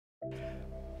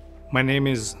My name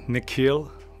is Nikhil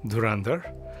Dhurandhar.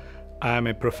 I am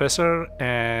a professor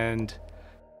and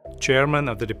chairman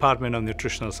of the Department of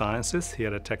Nutritional Sciences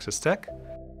here at Texas Tech.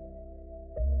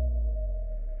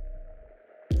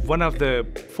 One of the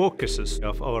focuses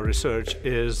of our research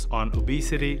is on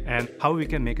obesity and how we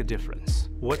can make a difference.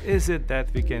 What is it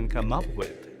that we can come up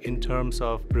with in terms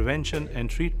of prevention and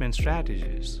treatment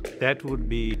strategies that would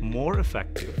be more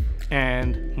effective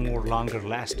and more longer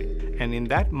lasting? And in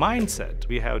that mindset,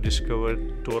 we have discovered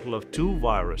a total of 2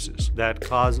 viruses that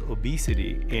cause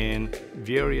obesity in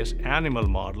various animal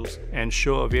models and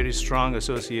show a very strong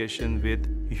association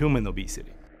with human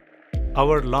obesity.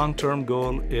 Our long-term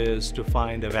goal is to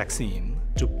find a vaccine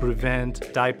to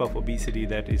prevent type of obesity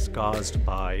that is caused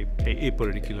by a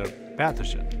particular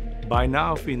pathogen. By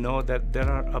now, we know that there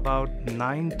are about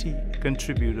 90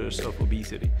 contributors of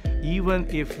obesity. Even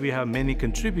if we have many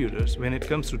contributors, when it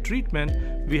comes to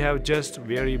treatment, we have just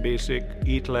very basic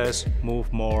eat less,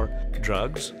 move more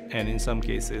drugs, and in some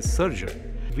cases, surgery.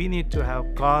 We need to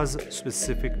have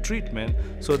cause-specific treatment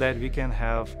so that we can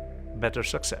have better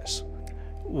success.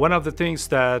 One of the things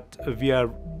that we are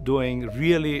doing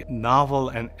really novel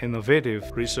and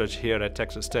innovative research here at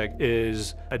Texas Tech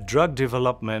is a drug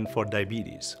development for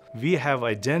diabetes. We have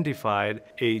identified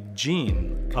a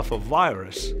gene of a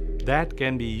virus that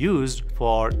can be used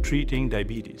for treating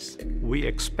diabetes. We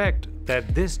expect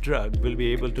that this drug will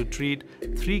be able to treat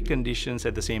 3 conditions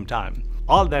at the same time.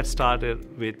 All that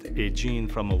started with a gene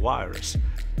from a virus.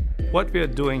 What we are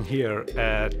doing here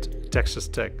at Texas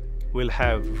Tech will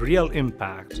have real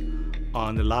impact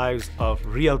on the lives of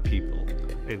real people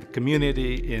in the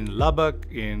community in Lubbock,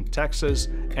 in Texas,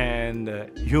 and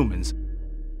humans.